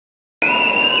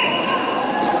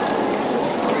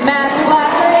Master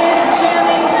Blaster is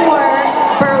jamming for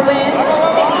Berlin,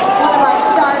 one of our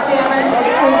star jammers.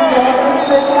 Lawless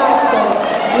für Glasgow.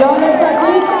 Lawless hat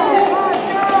Lied gekriegt.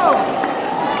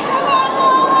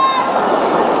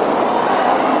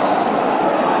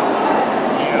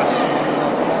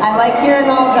 I like hearing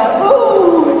all the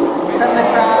oohs from the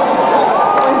crowd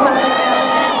when something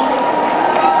happens.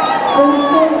 5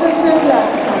 Punkte für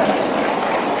Glasgow.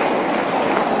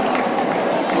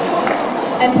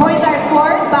 And points are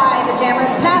scored by the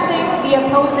jammers passing the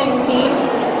opposing team.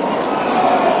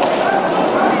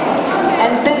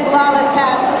 And since Lawless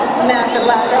passed Master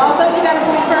Blaster, also she got a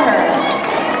point for her.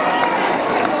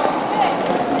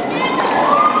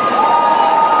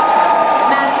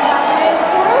 Master Blaster is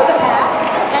through the pack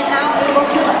and now able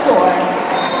to score.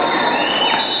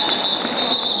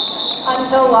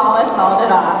 Until Lawless called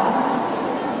it off.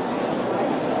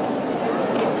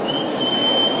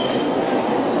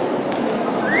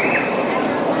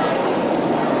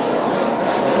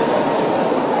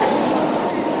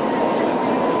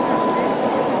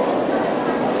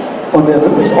 Und der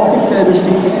wirklich offiziell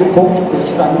bestätigte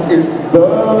Punktstand ist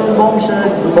Berlin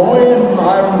Bombshells 9,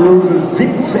 Iron Bruises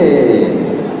 17.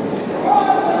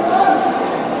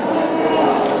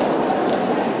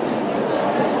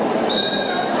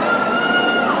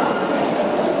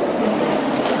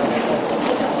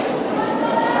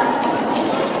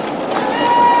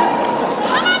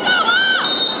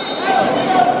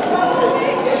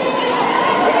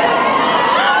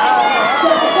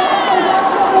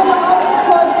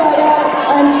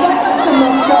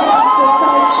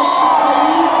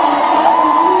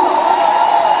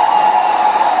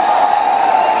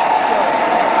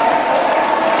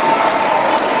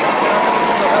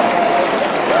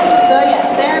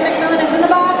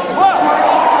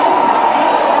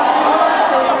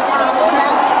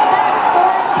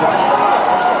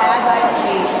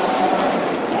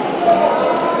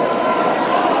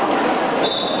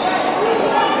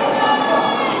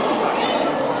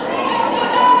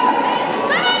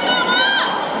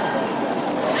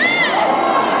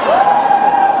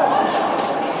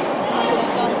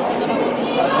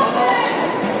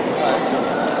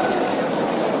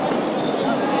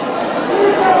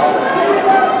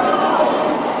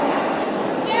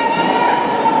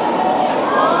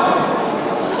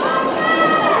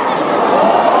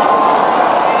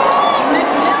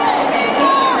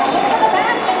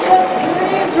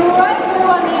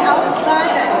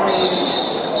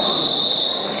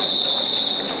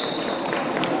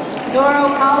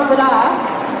 Calls it off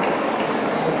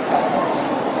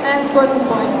and scored some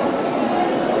points.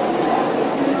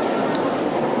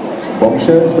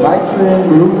 Bombshells 13,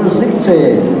 Bruises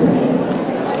 17.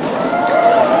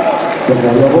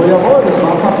 Jawohl, jawohl, das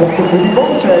waren ein paar Punkte für die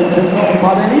Bombshells. Sind noch ein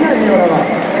paar Berliner hier, oder was?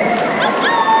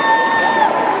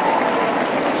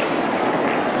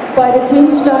 Beide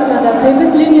Teams starten an der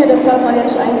Pivot-Linie, das hat man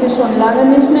jetzt eigentlich schon lange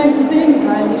nicht mehr gesehen,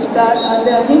 weil die Starter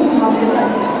der hinten haben sich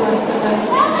eigentlich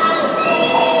durchgesetzt.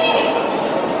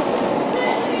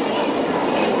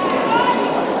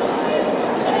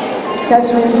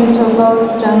 Catherine Vito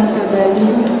Golds jump für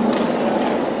Berlin.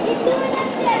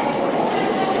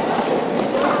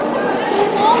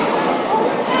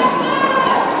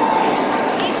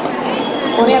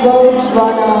 Und Bolt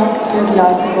Runner für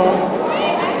Glasgow.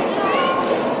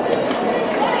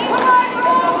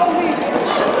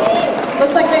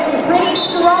 Looks like there's some pretty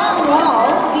strong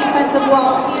walls, defensive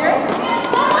walls here.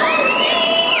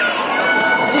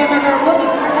 Jammers are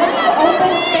looking for any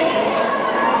open space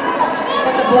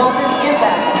that the blockers give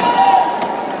them.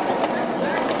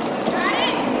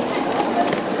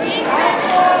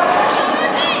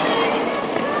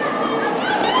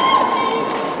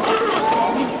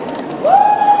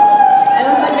 And it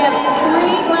looks like we have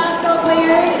 3 Glasgow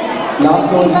players.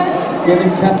 Glasgow is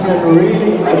giving Catherine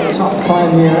really a tough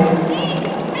time here.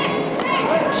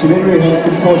 She literally has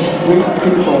to push 3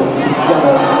 people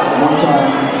together at one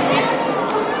time.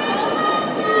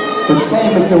 The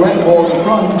same as the red wall in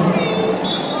front.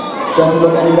 Doesn't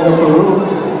look any better for Root.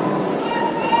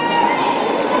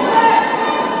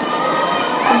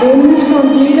 Lynn schon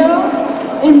wieder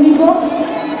in die Box.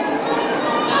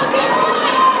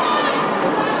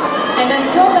 And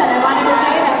until then, I wanted to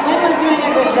say that Lynn was doing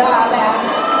a good job at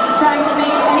trying to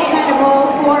make any kind of hole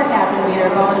for Captain Peter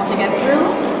Bones to get through.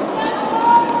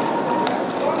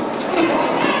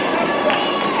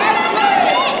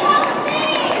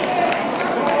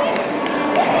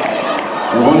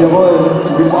 Jawohl, jawohl,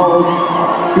 wie sieht's aus?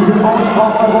 Peter Bones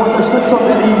braucht eure Unterstützung,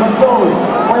 Berlin, was ist los?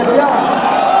 Feuert's ja!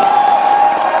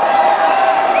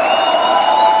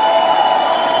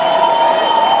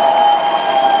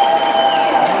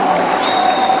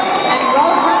 And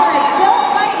Roadrunner is still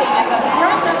fighting.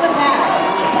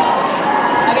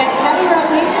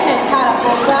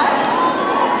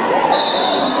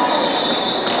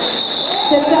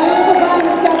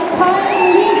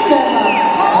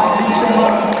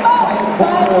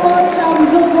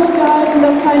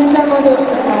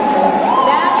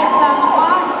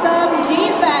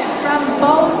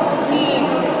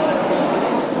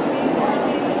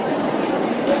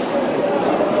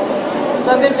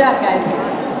 So good job, guys.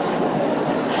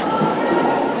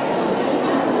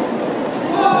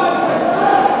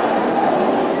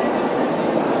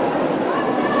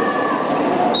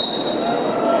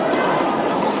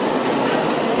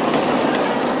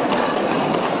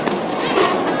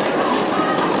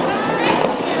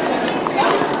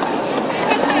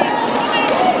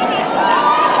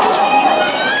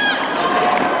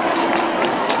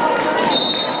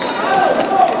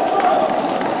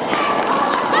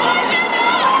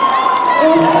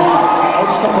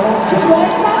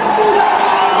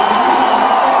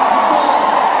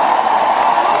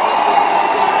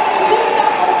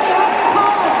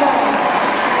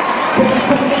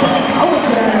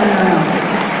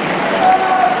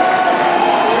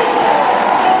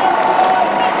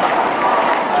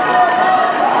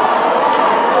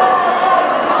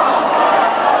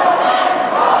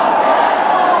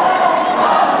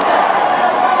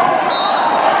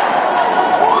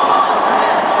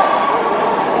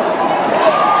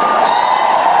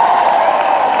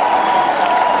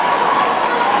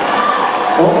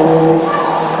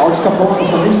 Capone ist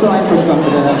ja nicht so einverstanden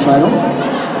mit der Entscheidung,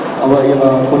 aber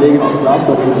ihrer Kollegin aus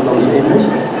Glasgow geht es, glaube ich, ähnlich.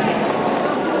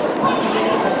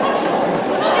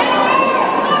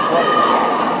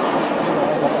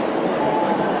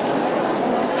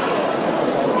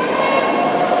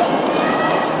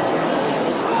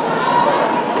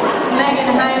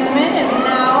 Is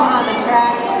now on the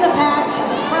track in the pack in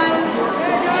the front.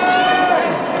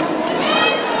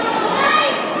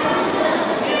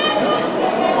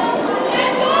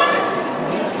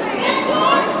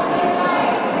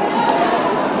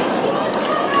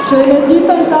 Schöne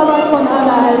Defense-Arbeit von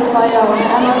Anna Hellfire und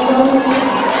Amazon.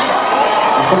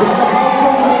 Ein bisschen Applaus für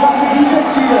unsere starke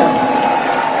Defense hier.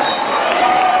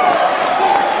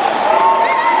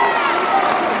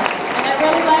 And I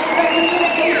really liked the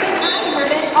communication. I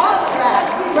heard it off track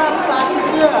from Glasgow.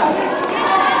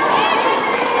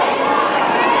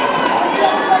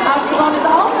 Bombshells is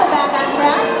also back on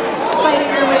track, fighting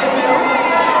her way through.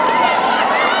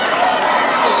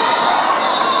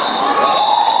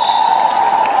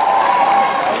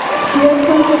 4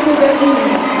 Punkte für Berlin.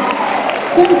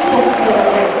 5 Punkte für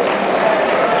Berlin.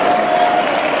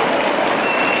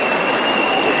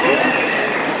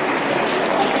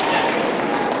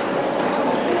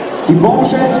 Die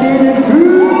Bombshells gehen in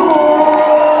Führung.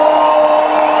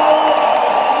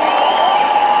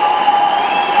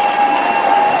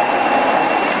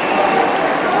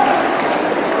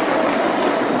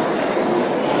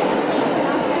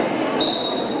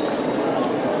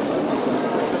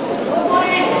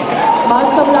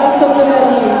 Master Blaster für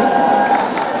Berlin.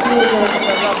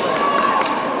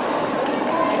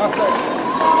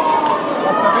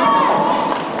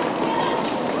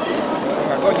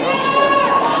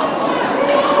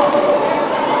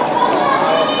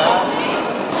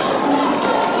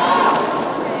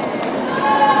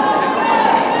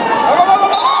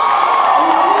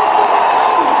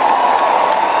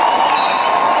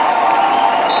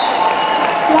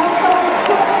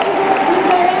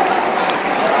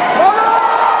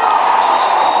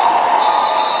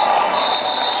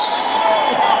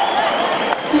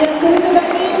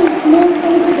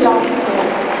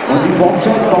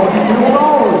 Bombshells bauen die Führung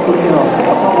aus und ihrer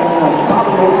Vorteil einer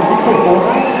kabellosen Mikrofon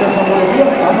ist, dass man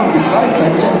moderieren kann und sich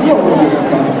gleichzeitig ein